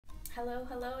Hello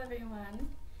everyone.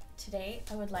 Today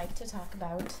I would like to talk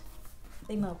about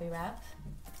the MOBY wrap.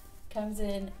 Comes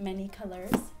in many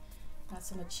colors, not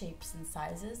so much shapes and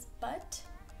sizes, but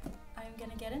I'm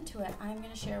gonna get into it. I'm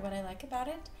gonna share what I like about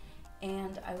it,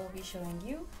 and I will be showing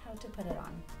you how to put it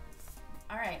on.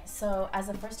 Alright, so as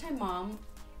a first-time mom,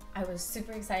 I was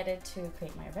super excited to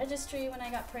create my registry when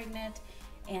I got pregnant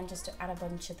and just to add a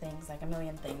bunch of things, like a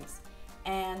million things.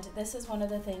 And this is one of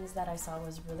the things that I saw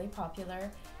was really popular,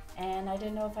 and I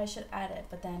didn't know if I should add it,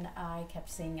 but then I kept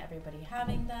seeing everybody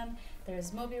having them.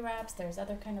 There's MOBY wraps, there's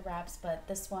other kind of wraps, but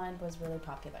this one was really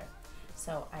popular.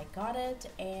 So I got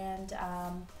it, and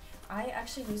I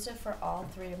actually used it for all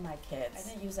three of my kids. I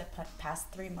didn't use it past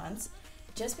 3 months,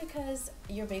 just because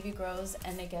your baby grows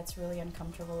and it gets really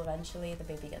uncomfortable eventually. The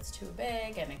baby gets too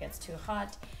big and it gets too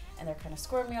hot and they're kind of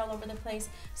squirmy all over the place.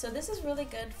 So this is really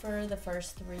good for the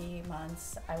first 3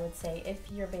 months, I would say,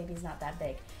 if your baby's not that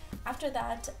big. After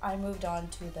that, I moved on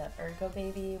to the Ergo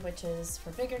Baby, which is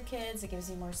for bigger kids. It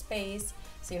gives you more space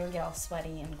so you don't get all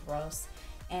sweaty and gross.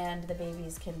 And the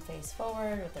babies can face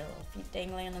forward with their little feet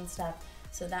dangling and stuff.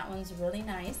 So that one's really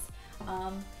nice.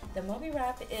 The MOBY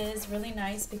wrap is really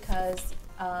nice because,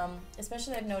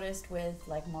 especially I've noticed with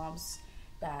like moms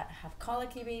that have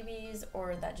colicky babies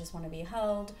or that just want to be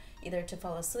held either to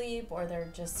fall asleep or they're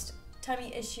just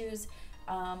tummy issues,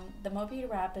 the MOBY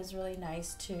wrap is really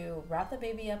nice to wrap the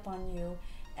baby up on you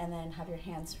and then have your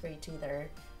hands free to either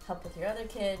help with your other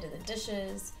kid, do the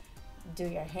dishes, do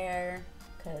your hair,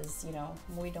 because you know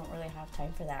we don't really have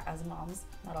time for that as moms,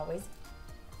 not always.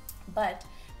 But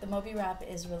the MOBY wrap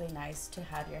is really nice to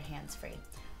have your hands free.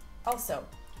 Also,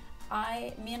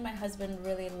 me and my husband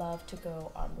really love to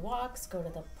go on walks, go to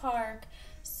the park,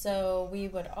 so we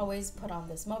would always put on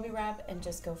this MOBY wrap and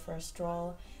just go for a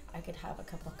stroll. I could have a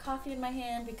cup of coffee in my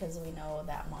hand because we know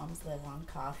that moms live on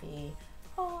coffee.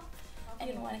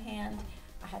 In one hand,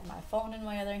 I had my phone in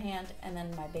my other hand, and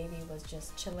then my baby was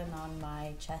just chilling on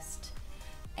my chest,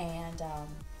 and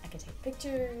I could take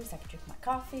pictures, I could drink my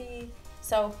coffee.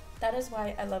 So that is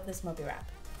why I love this MOBY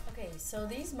wrap. Okay, so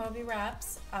these MOBY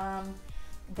wraps,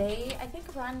 they I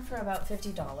think run for about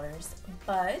 $50,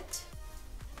 but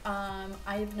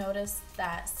I've noticed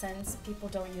that since people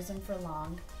don't use them for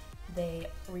long, they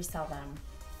resell them.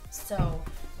 So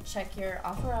check your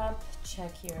OfferUp,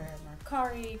 check your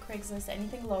Mercari, Craigslist,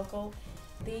 anything local.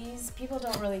 These people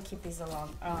don't really keep these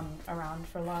around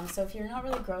for long, so if you're not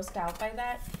really grossed out by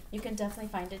that, you can definitely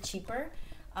find it cheaper.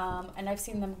 And I've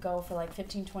seen them go for like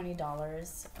 $15,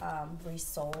 $20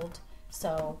 resold.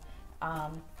 So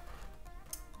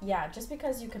yeah, just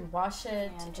because you can wash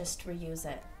it and just reuse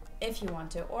it if you want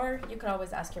to, or you could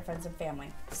always ask your friends and family.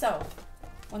 So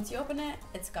once you open it,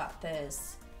 it's got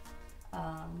this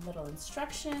little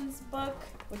instructions book,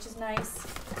 which is nice,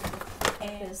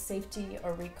 and safety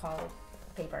or recall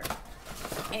paper.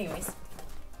 Anyways,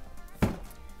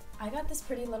 I got this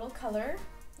pretty little color.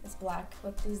 It's black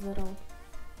with these little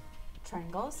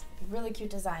triangles. Really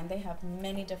cute design. They have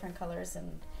many different colors,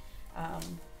 and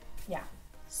yeah.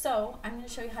 So I'm going to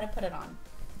show you how to put it on.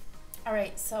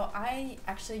 Alright, so I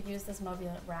actually use this MOBY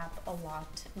wrap a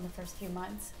lot in the first few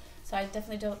months. So I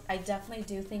definitely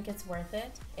do think it's worth it.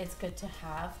 It's good to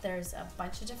have. There's a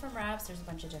bunch of different wraps, there's a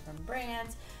bunch of different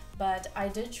brands, but I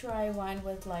did try one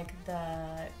with like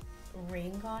the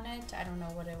ring on it. I don't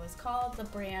know what it was called, the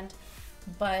brand,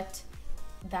 but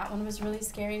that one was really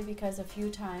scary because a few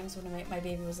times when my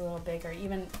baby was a little bigger,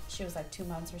 even she was like 2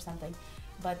 months or something,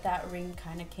 but that ring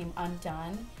kind of came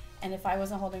undone, and if I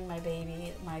wasn't holding my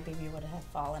baby would have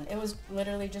fallen. It was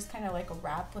literally just kind of like a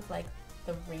wrap with like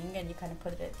the ring, and you kind of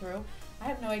put it through. I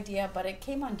have no idea, but it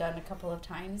came undone a couple of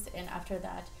times, and after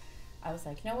that I was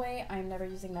like, no way, I'm never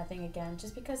using that thing again,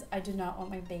 just because I do not want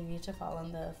my baby to fall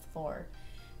on the floor.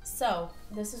 So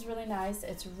this is really nice.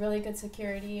 It's really good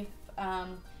security.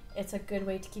 It's a good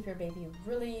way to keep your baby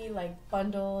really like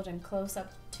bundled and close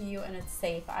up to you, and it's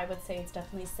safe. I would say it's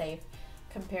definitely safe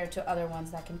compared to other ones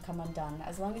that can come undone.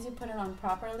 As long as you put it on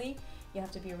properly, you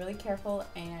have to be really careful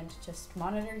and just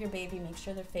monitor your baby, make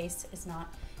sure their face is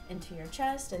not into your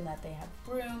chest and that they have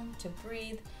room to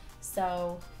breathe.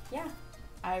 So yeah,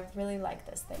 I really like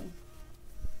this thing.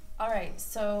 Alright,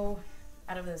 so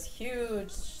out of this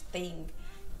huge thing,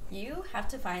 you have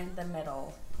to find the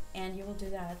middle, and you will do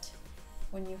that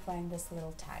when you find this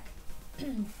little tag.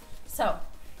 So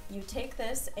you take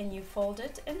this and you fold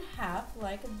it in half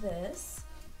like this.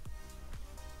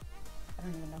 I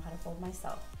don't even know how to fold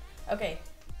myself. Okay,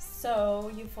 so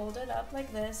you fold it up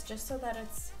like this just so that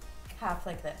it's half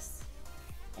like this.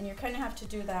 And you kind of have to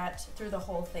do that through the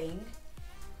whole thing.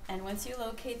 And once you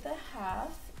locate the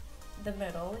half, the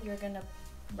middle, you're gonna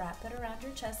wrap it around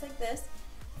your chest like this,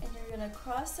 and you're gonna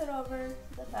cross it over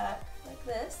the back like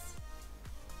this.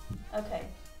 Okay,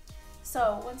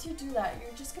 so once you do that,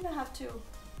 you're just gonna have to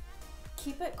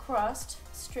keep it crossed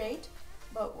straight,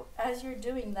 but as you're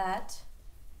doing that,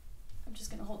 I'm just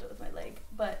gonna hold it with my leg,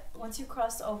 but once you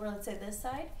cross over, let's say this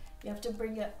side, you have to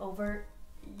bring it over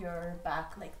your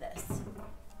back like this.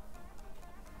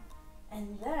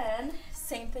 And then,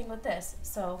 same thing with this.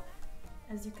 So,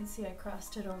 as you can see, I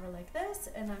crossed it over like this,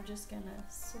 and I'm just gonna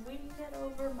swing it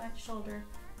over my shoulder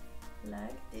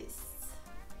like this.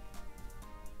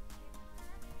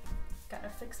 Gotta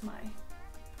fix my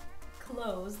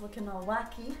clothes, looking all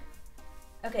wacky.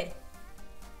 Okay,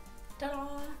 ta-da!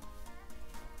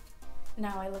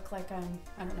 Now I look like I'm,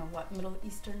 I don't know what, Middle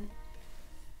Eastern.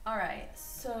 All right,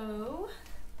 so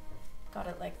got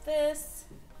it like this.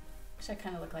 Actually, I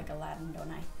kind of look like Aladdin,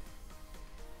 don't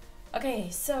I? Okay,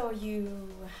 so you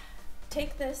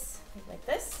take this, like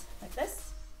this,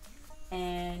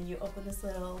 and you open this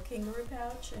little kangaroo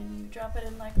pouch and you drop it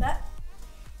in like that.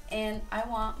 And I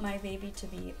want my baby to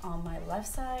be on my left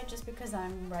side just because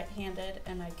I'm right-handed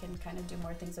and I can kind of do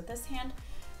more things with this hand.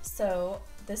 So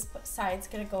this side's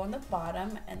gonna go on the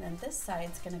bottom and then this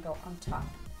side's gonna go on top,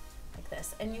 like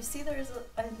this. And you see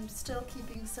I'm still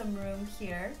keeping some room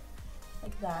here,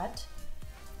 like that.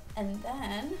 And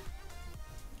then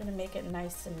I'm gonna make it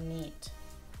nice and neat.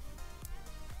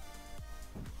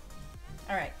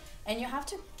 All right, and you have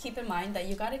to keep in mind that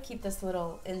you gotta keep this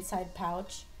little inside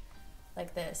pouch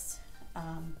like this.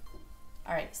 All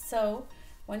right, so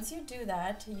once you do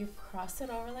that, you cross it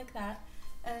over like that,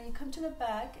 and you come to the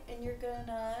back and you're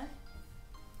gonna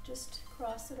just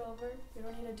cross it over. You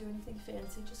don't need to do anything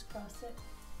fancy, just cross it.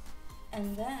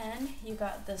 And then you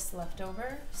got this left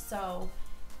over, so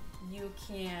you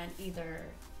can either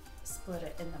split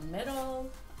it in the middle.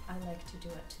 I like to do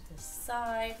it to this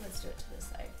side. Let's do it to this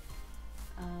side.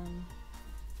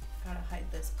 Gotta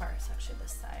hide this part, it's actually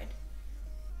this side.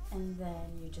 And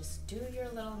then you just do your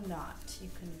little knot. You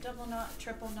can double knot,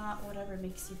 triple knot, whatever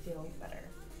makes you feel better.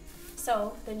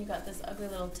 So then you got this ugly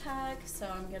little tag, so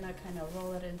I'm gonna kind of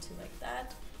roll it into like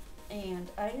that.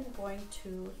 And I am going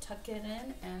to tuck it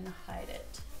in and hide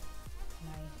it.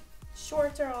 My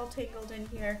shorts are all tangled in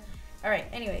here. All right,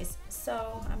 anyways,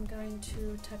 so I'm going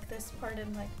to tuck this part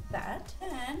in like that.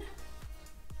 And,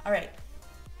 all right,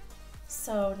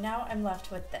 so now I'm left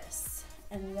with this.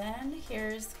 And then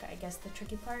here's, I guess, the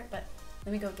tricky part, but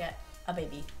let me go get a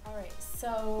baby. All right,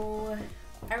 so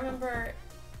I remember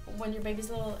when your baby's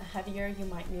a little heavier, you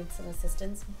might need some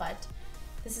assistance, but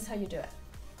this is how you do it.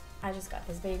 I just got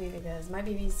this baby because my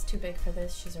baby's too big for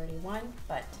this. She's already one,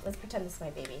 but let's pretend this is my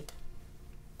baby.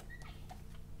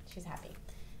 She's happy.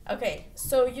 Okay,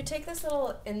 so you take this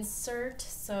little insert,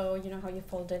 so you know how you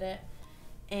folded it,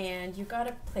 and you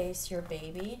gotta place your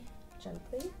baby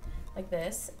gently like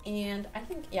this. And I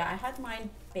think, yeah, I had my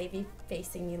baby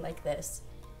facing me like this.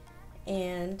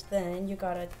 And then you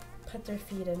gotta put their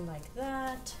feet in like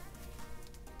that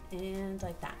and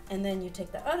like that. And then you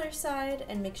take the other side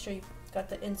and make sure you got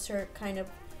the insert kind of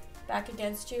back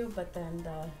against you, but then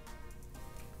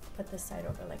put this side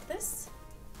over like this.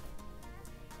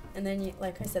 And then you,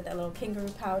 like I said, that little kangaroo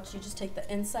pouch, you just take the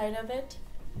inside of it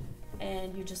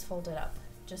and you just fold it up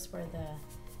just where the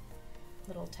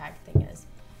little tag thing is.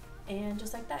 And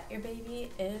just like that, your baby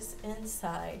is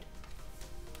inside.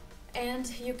 And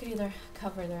you could either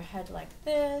cover their head like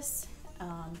this.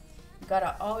 You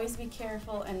gotta always be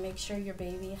careful and make sure your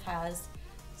baby has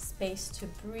space to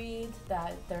breathe,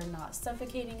 that they're not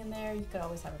suffocating in there. You could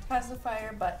always have a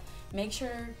pacifier, but make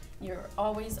sure you're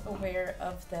always aware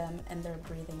of them and their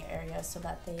breathing area so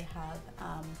that they have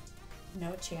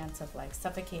no chance of like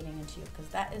suffocating into you,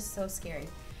 because that is so scary.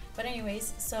 But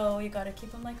anyways, so you gotta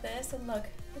keep them like this, and look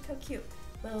how cute,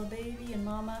 little baby and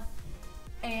mama.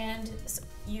 And so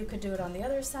you could do it on the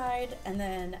other side, and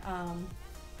then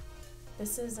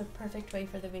this is a perfect way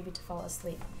for the baby to fall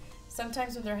asleep.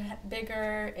 Sometimes when they're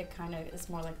bigger, it kind of is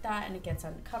more like that, and it gets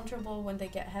uncomfortable when they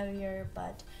get heavier,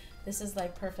 but this is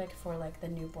like perfect for like the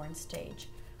newborn stage.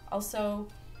 Also,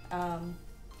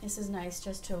 this is nice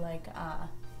just to like,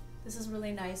 this is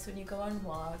really nice when you go on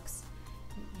walks,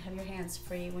 you have your hands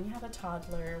free, when you have a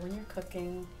toddler, when you're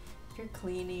cooking, if you're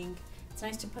cleaning. It's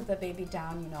nice to put the baby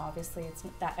down, you know, obviously it's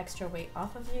that extra weight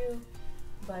off of you,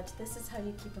 but this is how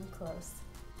you keep them close.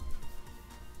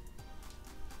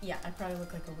 Yeah, I probably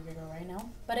look like a weirdo right now.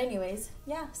 But anyways,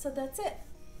 yeah, so that's it.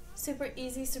 Super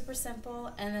easy, super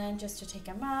simple. And then just to take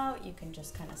them out, you can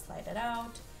just kind of slide it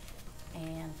out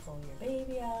and pull your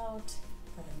baby out,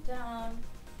 put him down,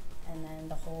 and then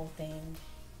the whole thing,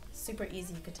 super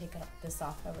easy. You could take this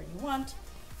off however you want,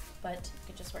 but you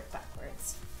could just work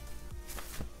backwards.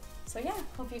 So yeah,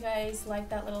 hope you guys liked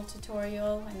that little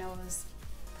tutorial. I know it was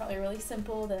probably really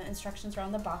simple. The instructions are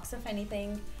on the box if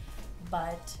anything,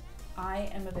 but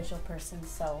I am a visual person,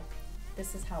 so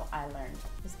this is how I learned,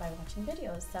 is by watching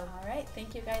videos. So alright,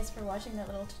 thank you guys for watching that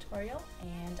little tutorial,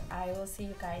 and I will see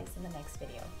you guys in the next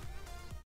video.